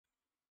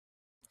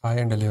Hi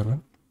and hello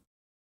everyone.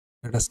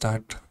 Let us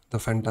start the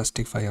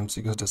fantastic 5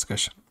 MCQs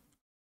discussion.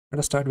 Let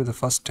us start with the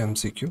first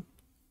MCQ.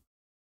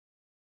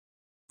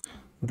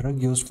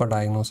 Drug used for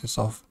diagnosis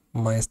of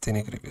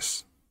myasthenia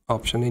gravis.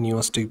 Option A,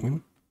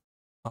 neostigmine.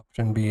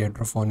 Option B,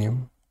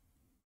 edrophonium.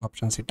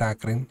 Option C,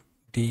 tacrin.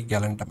 D,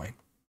 galantamine.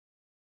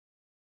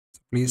 So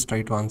please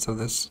try to answer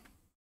this.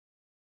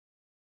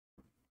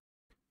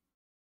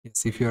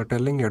 Yes, if you are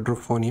telling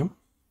edrophonium,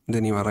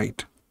 then you are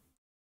right.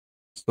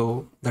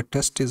 So the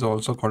test is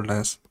also called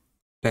as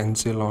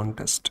Tensilon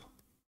test.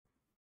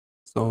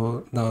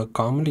 So the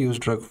commonly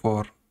used drug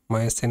for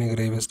myasthenia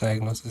gravis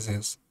diagnosis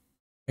is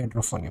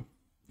edrophonium.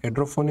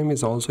 Edrophonium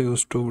is also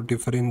used to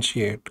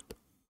differentiate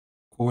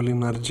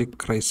cholinergic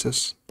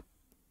crisis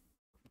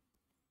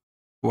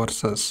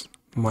versus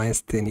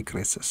myasthenic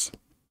crisis.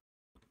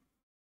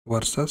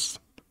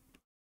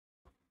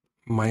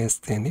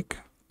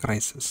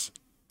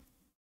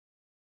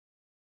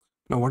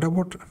 Now what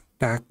about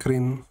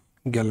tacrin,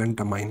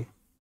 galantamine?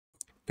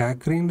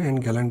 Tacrin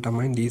and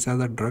galantamine, these are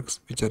the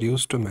drugs which are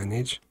used to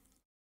manage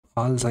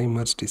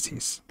Alzheimer's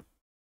disease.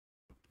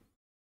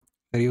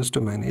 They're used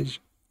to manage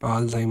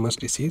Alzheimer's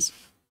disease.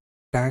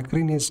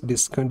 Tacrin is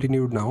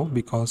discontinued now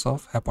because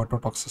of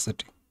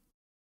hepatotoxicity.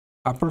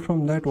 Apart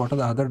from that, what are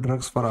the other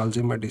drugs for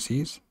Alzheimer's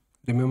disease?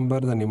 Remember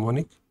the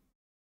mnemonic,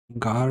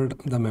 guard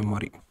the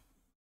memory.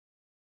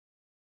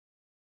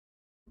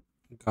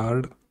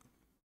 Guard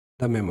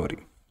the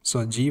memory.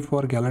 So G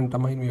for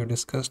galantamine we have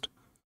discussed,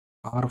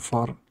 R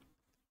for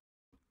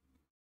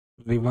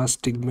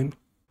rivastigmine,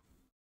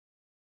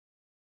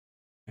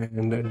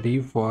 and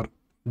D for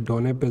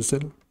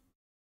donepezil,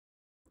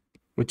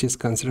 which is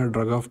considered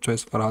drug of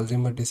choice for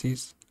Alzheimer's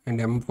disease,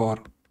 and M for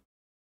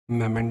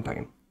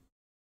memantine.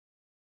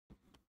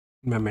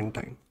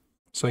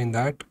 So in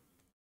that,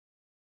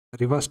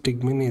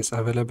 rivastigmine is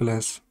available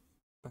as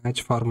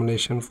patch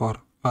formulation for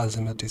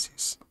Alzheimer's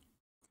disease.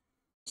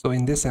 So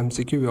in this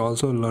MCQ, we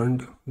also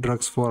learned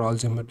drugs for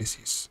Alzheimer's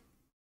disease.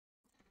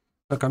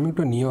 Now coming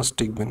to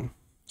neostigmine.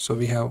 So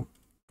we have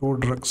two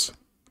drugs,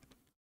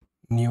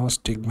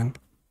 neostigmine,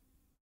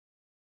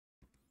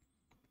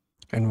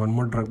 and one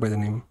more drug by the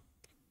name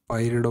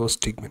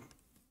pyridostigmine.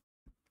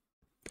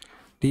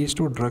 These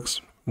two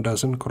drugs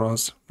doesn't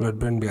cross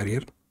blood-brain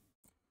barrier,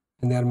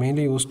 and they are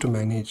mainly used to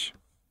manage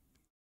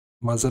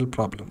muscle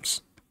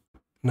problems.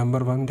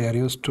 Number one, they are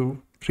used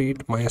to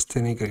treat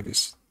myasthenia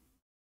gravis.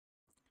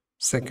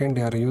 Second,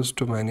 they are used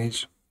to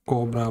manage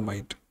cobra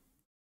bite.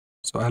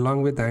 So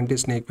along with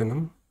anti-snake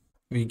venom,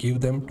 we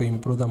give them to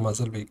improve the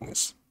muscle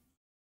weakness.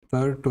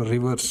 Third, to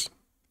reverse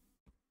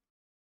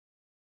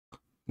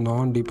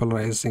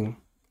non-depolarizing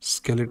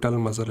skeletal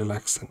muscle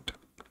relaxant.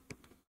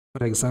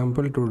 For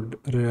example, to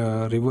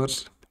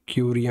reverse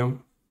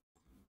curonium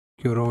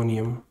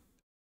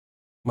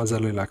muscle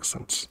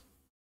relaxants.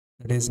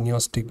 That is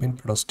neostigmine,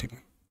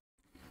 pyridostigmine.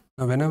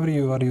 Now, whenever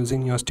you are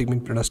using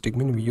neostigmine,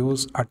 pyridostigmine, we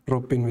use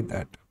atropine with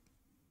that.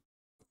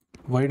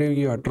 Why do we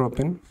give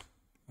atropine?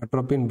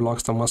 Atropine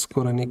blocks the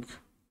muscarinic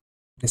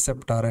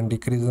receptor and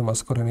decreases the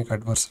muscarinic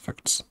adverse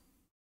effects.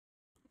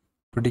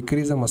 To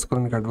decrease the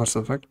muscarinic adverse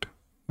effect,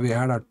 we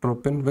add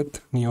atropine with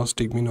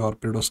neostigmine or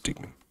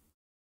pyridostigmine.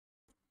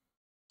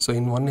 So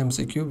in one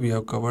MCQ, we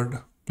have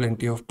covered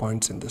plenty of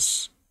points in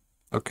this.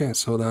 Okay,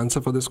 so the answer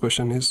for this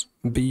question is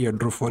B,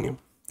 edrophonium.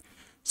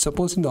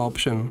 Suppose in the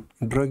option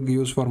drug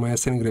used for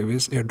myasthenia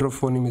gravis,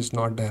 edrophonium is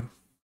not there.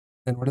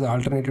 Then what is the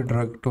alternative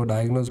drug to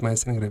diagnose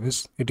myasthenia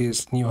gravis? It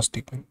is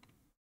neostigmine.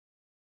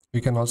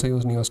 We can also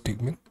use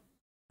neostigmine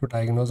to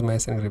diagnose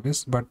myasthenia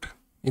gravis, but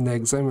in the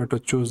exam we have to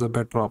choose the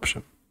better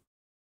option.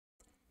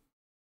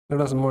 Let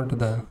us move on to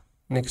the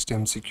next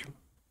MCQ.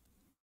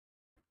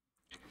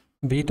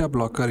 Beta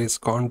blocker is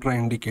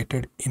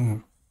contraindicated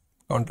in.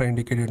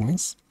 Contraindicated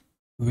means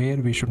where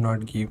we should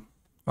not give.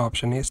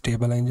 Option A,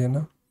 stable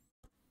angina.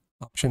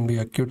 Option B,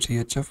 acute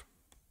CHF,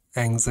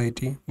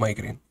 anxiety,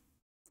 migraine.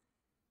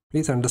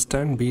 Please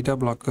understand, beta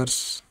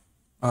blockers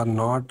are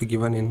not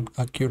given in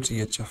acute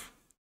CHF.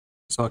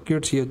 So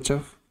acute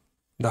CHF,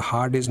 the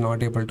heart is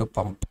not able to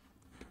pump.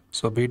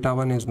 So beta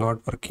 1 is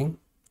not working,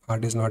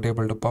 heart is not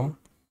able to pump.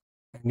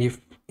 And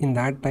if in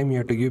that time you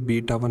have to give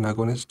beta 1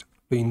 agonist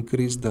to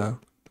increase the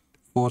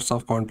force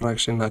of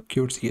contraction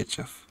acute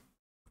CHF.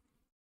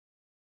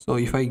 So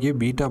if I give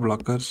beta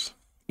blockers,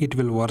 it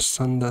will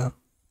worsen the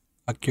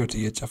acute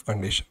CHF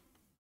condition.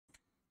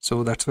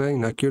 So that's why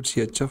in acute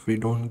CHF we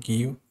don't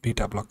give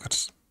beta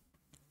blockers.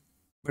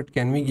 But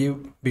can we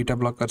give beta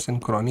blockers in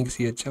chronic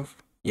CHF?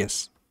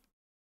 Yes.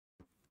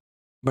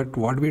 But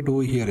what we do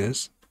here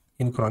is,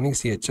 in chronic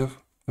CHF,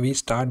 we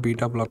start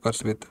beta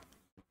blockers with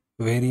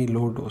very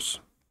low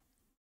dose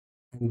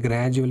and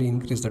gradually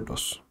increase the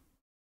dose.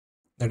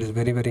 That is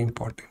very, very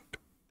important.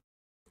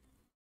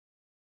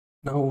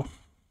 Now,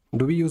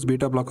 do we use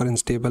beta blocker in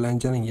stable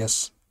angina?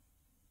 Yes.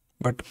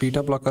 But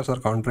beta blockers are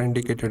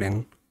contraindicated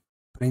in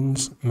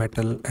Prince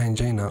metal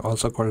angina,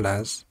 also called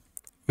as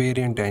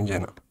variant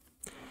angina.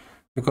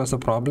 Because the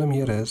problem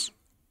here is,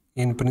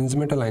 in Prince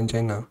metal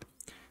angina,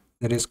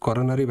 there is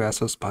coronary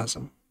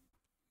vasospasm.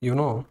 You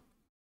know,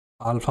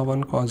 Alpha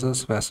 1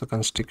 causes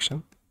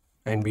vasoconstriction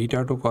and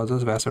beta 2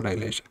 causes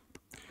vasodilation.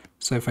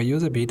 So if I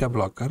use a beta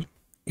blocker,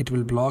 it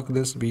will block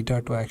this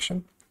beta 2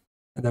 action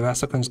and the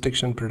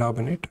vasoconstriction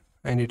predominate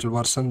and it will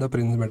worsen the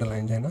Prinzmetal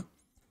angina.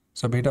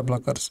 So beta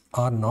blockers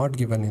are not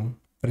given in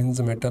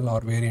Prinzmetal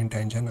or variant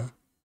angina,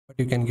 but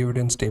you can give it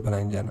in stable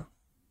angina.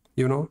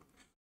 You know,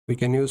 we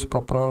can use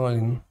propranolol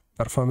in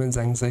performance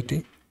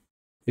anxiety.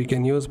 You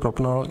can use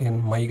propranolol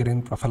in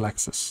migraine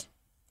prophylaxis.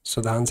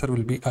 So the answer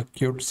will be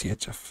acute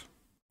CHF.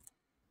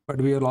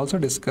 But we will also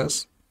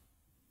discuss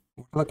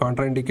what are the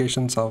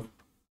contraindications of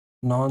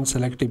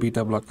non-selective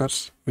beta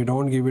blockers. We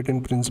don't give it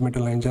in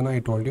Prinzmetal angina, I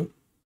told you.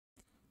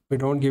 We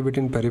don't give it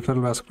in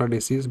peripheral vascular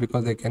disease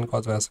because they can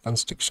cause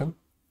vasoconstriction.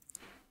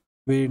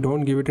 We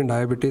don't give it in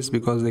diabetes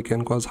because they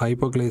can cause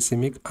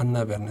hypoglycemic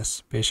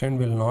unawareness. Patient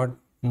will not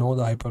know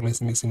the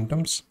hypoglycemic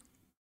symptoms.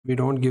 We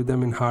don't give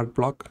them in heart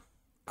block.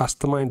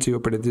 Asthma and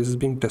COPD, this is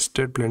being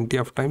tested plenty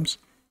of times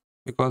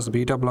because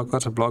beta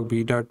blockers block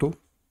beta 2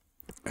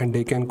 and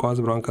they can cause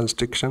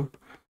bronchoconstriction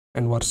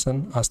and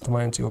worsen asthma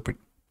and COPD.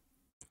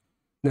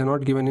 They are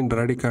not given in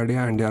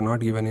bradycardia and they are not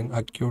given in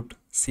acute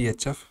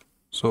CHF.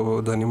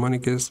 So the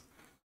mnemonic is,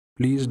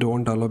 please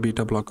don't allow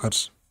beta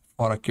blockers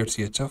for acute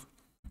CHF.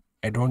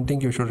 I don't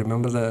think you should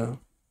remember the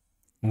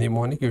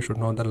mnemonic, you should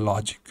know the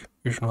logic,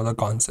 you should know the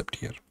concept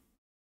here.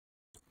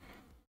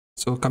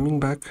 So coming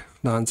back,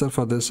 the answer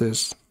for this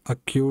is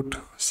acute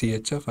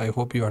CHF. I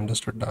hope you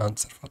understood the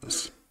answer for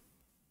this.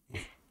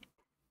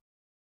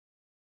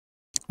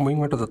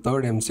 Moving on to the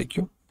third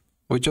MCQ.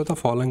 Which of the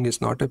following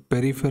is not a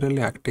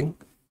peripherally acting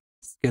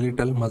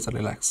skeletal muscle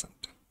relaxant?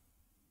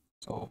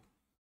 So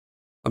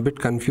a bit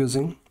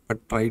confusing,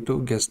 but try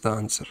to guess the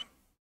answer.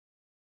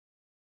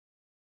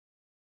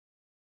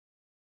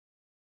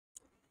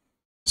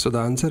 So the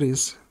answer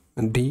is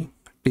D,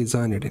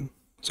 tizanidine.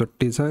 So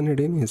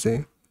tizanidine is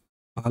a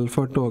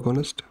alpha 2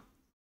 agonist,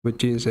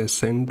 which is a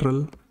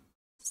central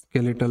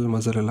skeletal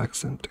muscle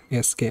relaxant,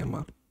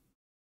 SKMR.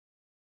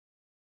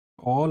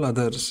 All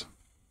others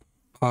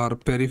are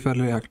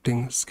peripherally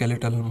acting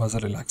skeletal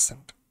muscle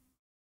relaxant.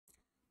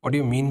 What do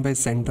you mean by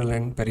central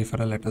and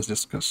peripheral? Let us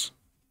discuss.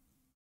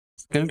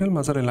 Skeletal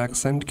muscle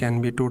relaxant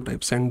can be two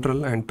types,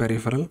 central and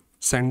peripheral.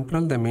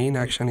 Central, the main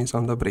action is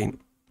on the brain.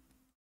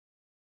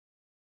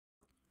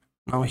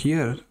 Now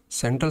here,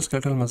 central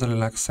skeletal muscle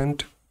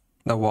relaxant,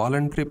 the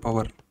voluntary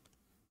power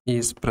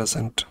is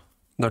present,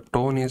 the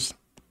tone is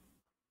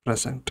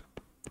present.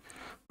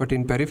 But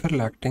in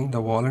peripheral acting,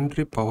 the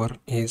voluntary power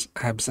is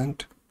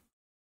absent,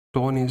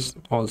 tone is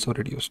also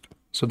reduced.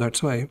 So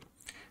that's why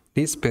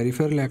this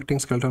peripherally acting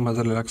skeletal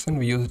muscle relaxant,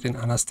 we use it in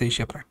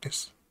anesthesia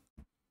practice.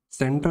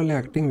 Centrally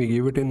acting, we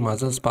give it in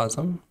muscle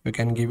spasm. We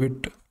can give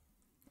it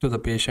to the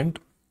patient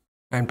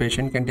and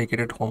patient can take it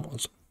at home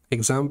also.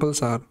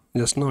 Examples are,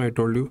 just now I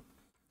told you,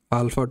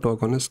 alpha 2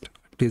 agonist,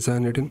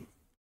 tizanidine,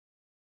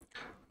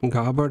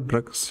 GABA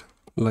drugs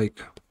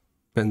like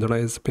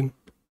benzodiazepine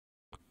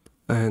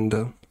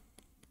and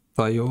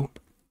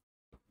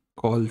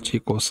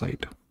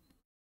thiocolchicoside.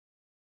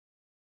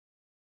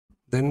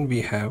 Then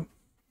we have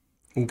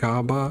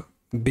GABA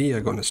B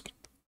agonist.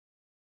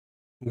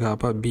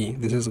 GABA B,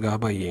 this is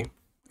GABA A.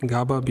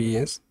 GABA B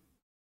is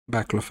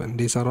baclofen.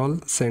 These are all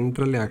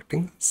centrally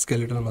acting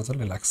skeletal muscle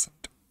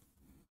relaxant.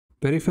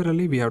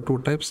 Peripherally, we have two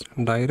types,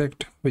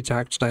 direct, which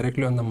acts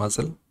directly on the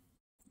muscle.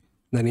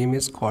 The name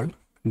is called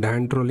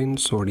dantrolene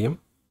sodium.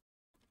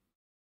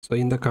 So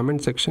in the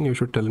comment section, you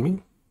should tell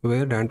me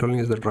where dantrolene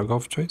is the drug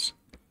of choice.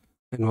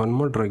 And one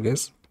more drug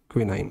is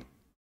quinine.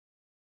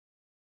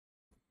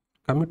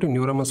 Coming to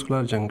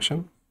neuromuscular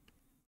junction.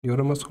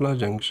 Neuromuscular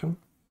junction,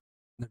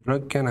 the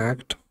drug can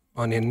act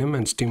on NM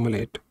and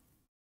stimulate,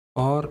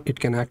 or it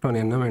can act on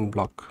NM and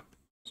block.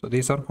 So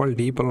these are called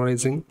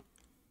depolarizing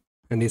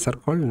and these are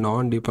called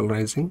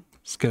non-depolarizing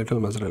skeletal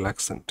muscle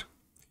relaxant.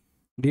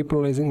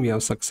 Depolarizing, we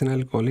have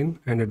succinylcholine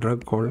and a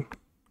drug called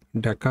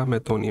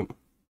decamethonium.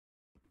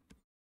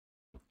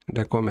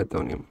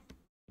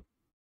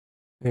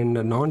 And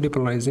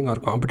non-depolarizing or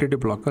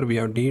competitive blocker, we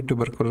have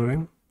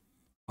D-tuberculin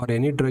or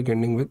any drug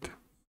ending with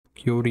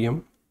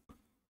curium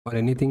or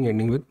anything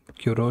ending with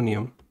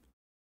curonium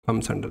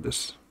comes under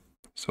this.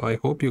 So I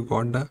hope you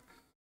got the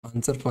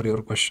answer for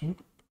your question.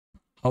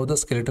 How the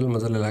skeletal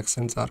muscle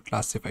relaxants are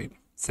classified,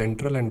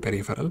 central and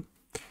peripheral.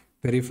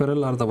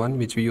 Peripheral are the one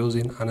which we use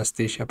in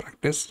anesthesia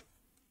practice.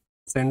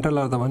 Central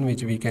are the one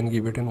which we can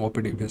give it in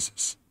OPD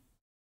basis.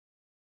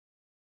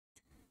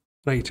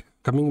 Right,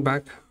 coming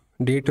back,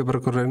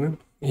 D-tuberculin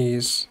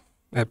is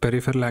a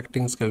peripheral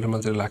acting skeletal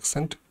muscle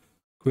relaxant.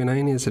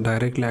 Quinine is a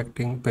directly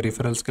acting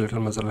peripheral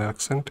skeletal muscle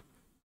relaxant.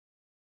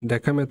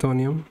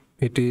 Decamethonium,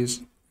 it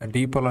is a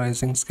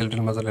depolarizing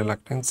skeletal muscle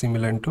relaxant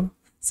similar to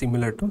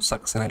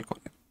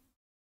succinylcholine.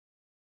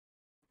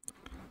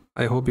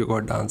 I hope you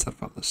got the answer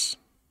for this.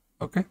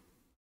 Okay.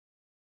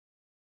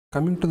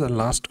 Coming to the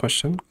last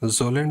question,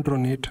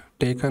 zoledronate,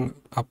 take an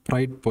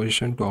upright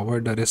position to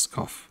avoid the risk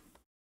of.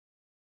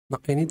 Now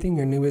anything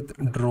ending with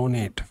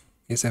dronate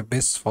is a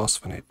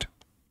bisphosphonate.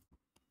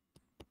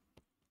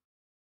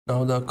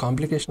 Now the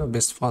complication of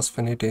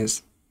bisphosphonate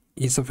is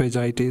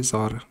esophagitis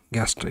or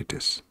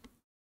gastritis.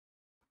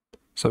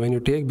 So when you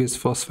take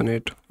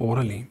bisphosphonate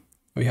orally,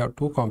 we have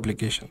two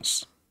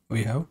complications.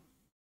 Esophagitis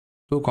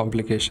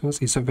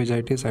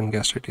and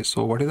gastritis.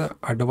 So what is the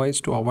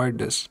advice to avoid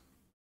this?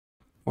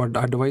 What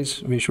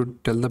advice we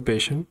should tell the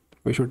patient?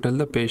 We should tell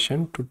the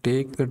patient to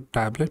take the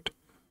tablet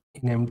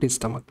in empty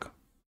stomach,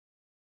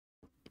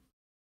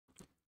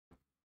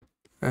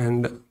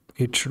 and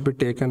it should be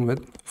taken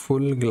with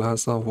full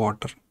glass of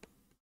water.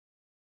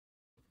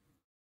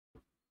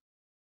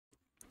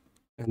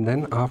 And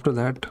then after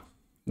that,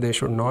 they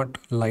should not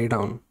lie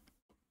down.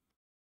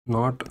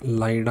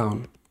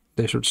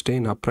 They should stay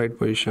in upright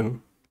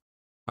position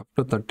up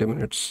to 30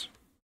 minutes.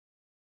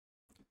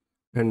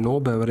 And no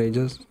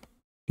beverages,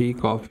 tea,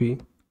 coffee,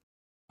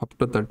 up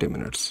to 30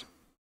 minutes.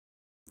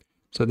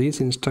 So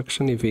these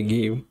instructions, if we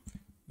give,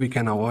 we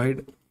can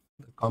avoid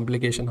the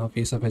complication of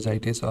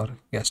esophagitis or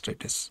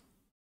gastritis.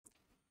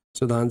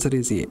 So the answer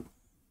is A.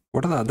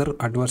 What are the other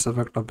adverse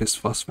effects of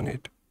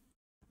bisphosphonate?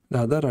 The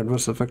other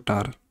adverse effects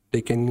are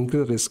they can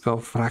increase the risk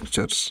of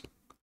fractures.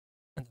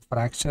 And the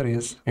fracture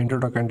is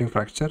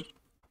endotrochanteric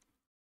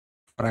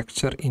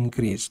fracture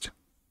increased.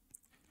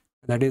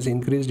 That is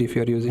increased if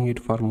you are using it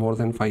for more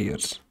than 5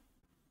 years.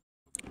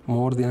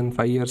 More than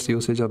 5 years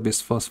usage of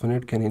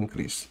bisphosphonate can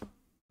increase.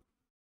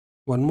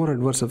 One more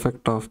adverse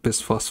effect of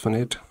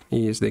bisphosphonate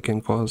is they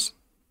can cause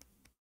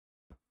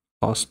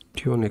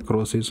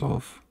osteonecrosis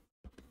of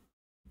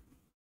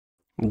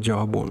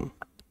jawbone.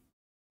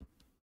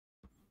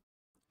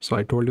 So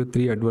I told you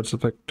 3 adverse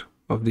effects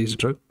of this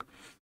drug.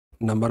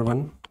 Number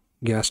 1,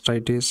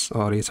 gastritis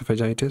or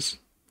esophagitis,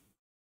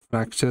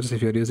 fractures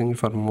if you are using it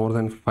for more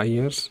than 5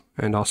 years,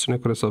 and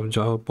osteonecrosis of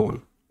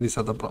jawbone. These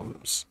are the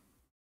problems.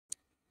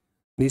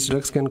 These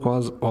drugs can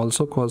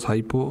also cause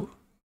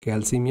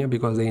hypocalcemia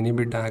because they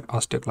inhibit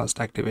osteoclast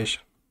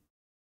activation.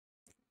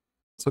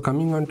 So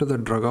coming on to the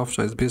drug of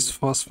choice,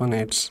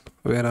 bisphosphonates,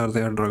 where are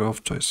their drug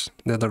of choice?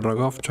 They are the drug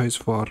of choice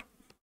for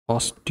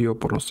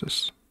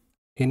osteoporosis.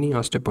 Any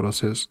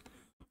osteoporosis,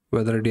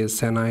 whether it is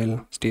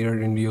senile,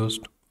 steroid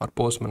induced or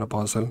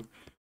postmenopausal,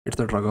 it's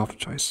the drug of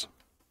choice.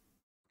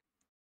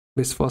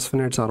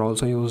 Bisphosphonates are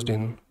also used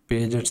in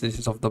Paget's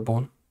disease of the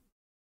bone,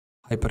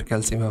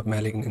 hypercalcemia of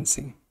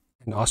malignancy,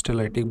 and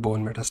osteolytic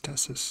bone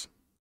metastasis.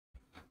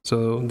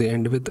 So they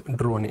end with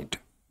dronate.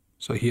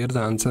 So here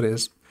the answer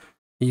is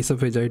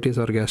esophagitis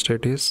or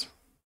gastritis.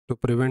 To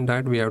prevent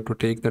that, we have to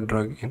take the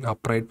drug in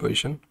upright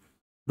position.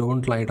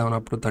 Don't lie down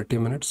up to 30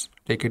 minutes.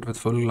 Take it with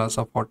full glass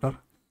of water,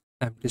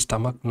 empty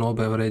stomach, no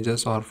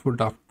beverages or food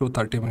up to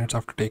 30 minutes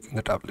after taking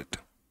the tablet.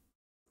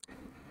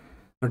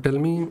 Now tell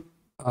me,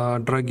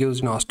 drug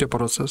used in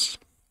osteoporosis.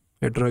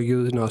 A drug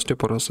used in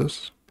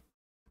osteoporosis,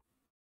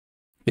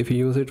 if you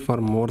use it for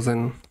more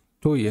than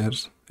 2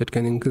 years, it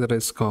can increase the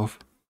risk of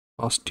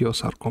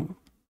osteosarcoma.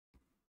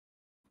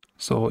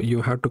 So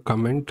you have to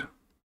comment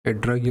a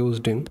drug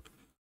used in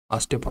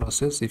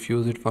osteoporosis. If you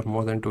use it for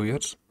more than 2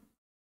 years,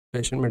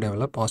 patient may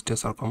develop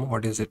osteosarcoma.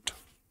 What is it?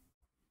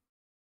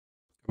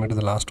 Coming to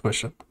the last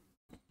question.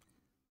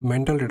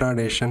 Mental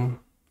retardation,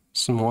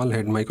 small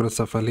head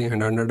microcephaly,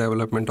 and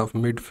underdevelopment of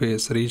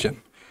mid-face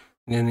region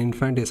in an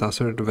infant is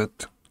associated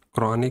with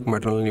chronic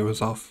maternal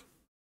use of.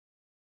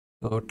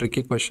 So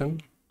tricky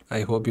question.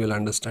 I hope you will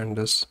understand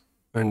this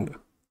and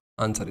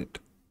answer it.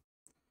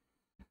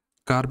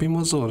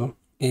 Carbimazole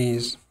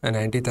is an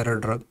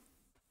antithyroid drug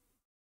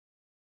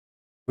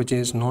which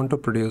is known to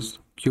produce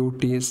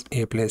cutis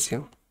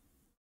aplasia,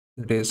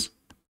 that is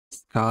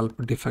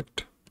scalp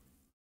defect.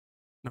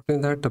 After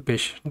that,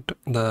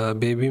 the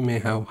baby may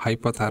have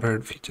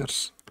hypothyroid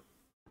features.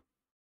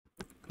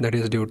 That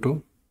is due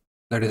to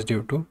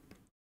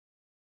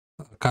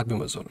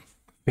carbimazole.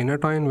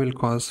 Phenytoin will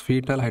cause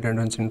fetal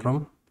hydantoin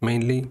syndrome.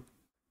 Mainly,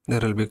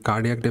 there will be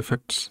cardiac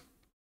defects.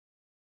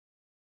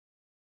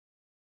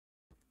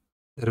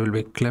 There will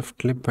be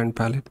cleft lip and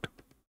palate,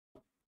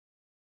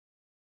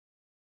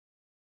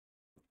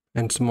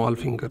 and small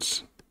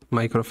fingers,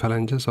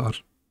 microphalanges or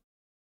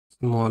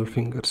small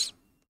fingers.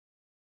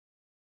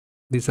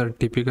 These are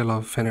typical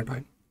of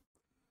phenytoin.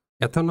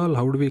 Ethanol,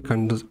 how do we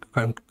come to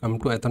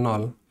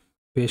ethanol?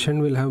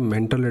 Patient will have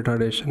mental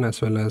retardation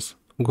as well as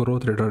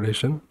growth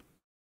retardation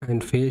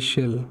and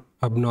facial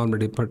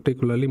abnormality,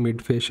 particularly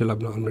mid-facial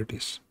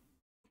abnormalities.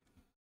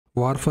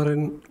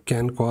 Warfarin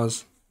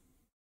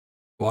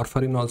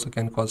also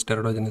can cause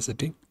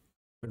teratogenicity,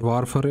 but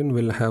warfarin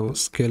will have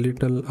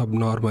skeletal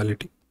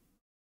abnormality.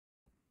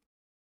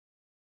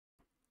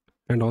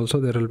 And also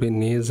there will be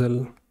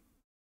nasal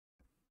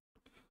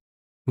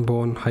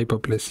bone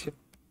hypoplasia.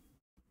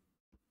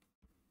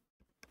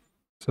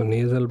 So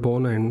nasal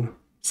bone and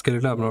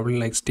skeletal abnormality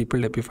like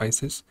stippled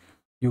epiphysis,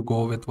 you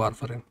go with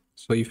warfarin.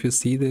 So if you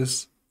see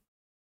these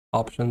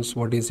options,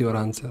 what is your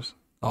answer?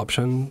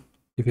 Option,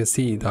 if you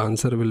see, the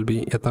answer will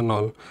be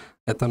ethanol.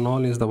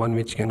 Ethanol is the one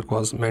which can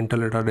cause mental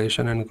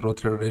retardation and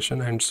growth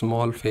retardation and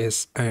small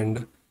face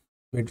and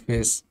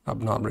mid-face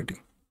abnormality.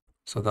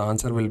 So the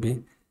answer will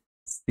be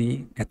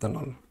C,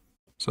 ethanol.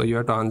 So you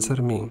have to answer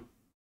me.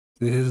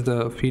 This is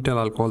the fetal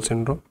alcohol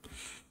syndrome.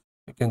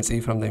 You can see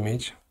from the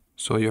image.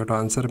 So you have to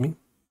answer me.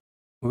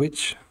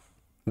 Which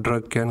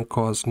drug can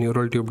cause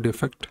neural tube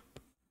defect?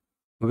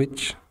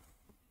 Which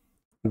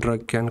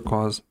drug can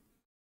cause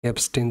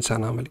Epstein's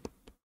anomaly?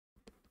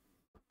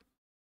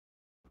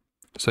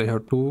 So you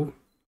have two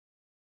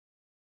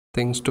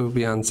things to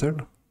be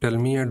answered. Tell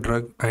me a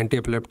drug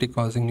anti-epileptic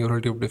causing neural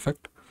tube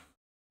defect.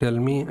 Tell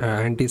me an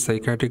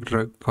anti-psychotic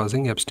drug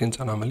causing Epstein's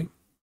anomaly.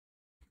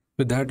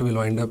 With that, we'll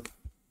wind up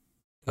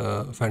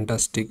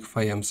fantastic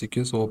 5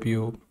 MCQs. Hope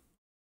you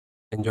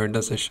enjoyed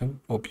the session.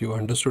 Hope you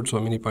understood so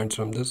many points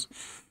from this.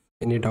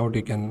 Any doubt,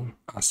 you can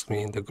ask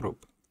me in the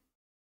group.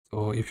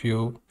 So if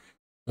you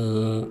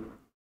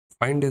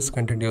find this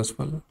content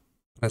useful,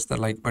 press the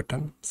like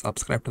button,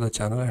 subscribe to the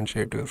channel, and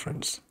share to your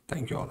friends.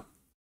 Thank you all.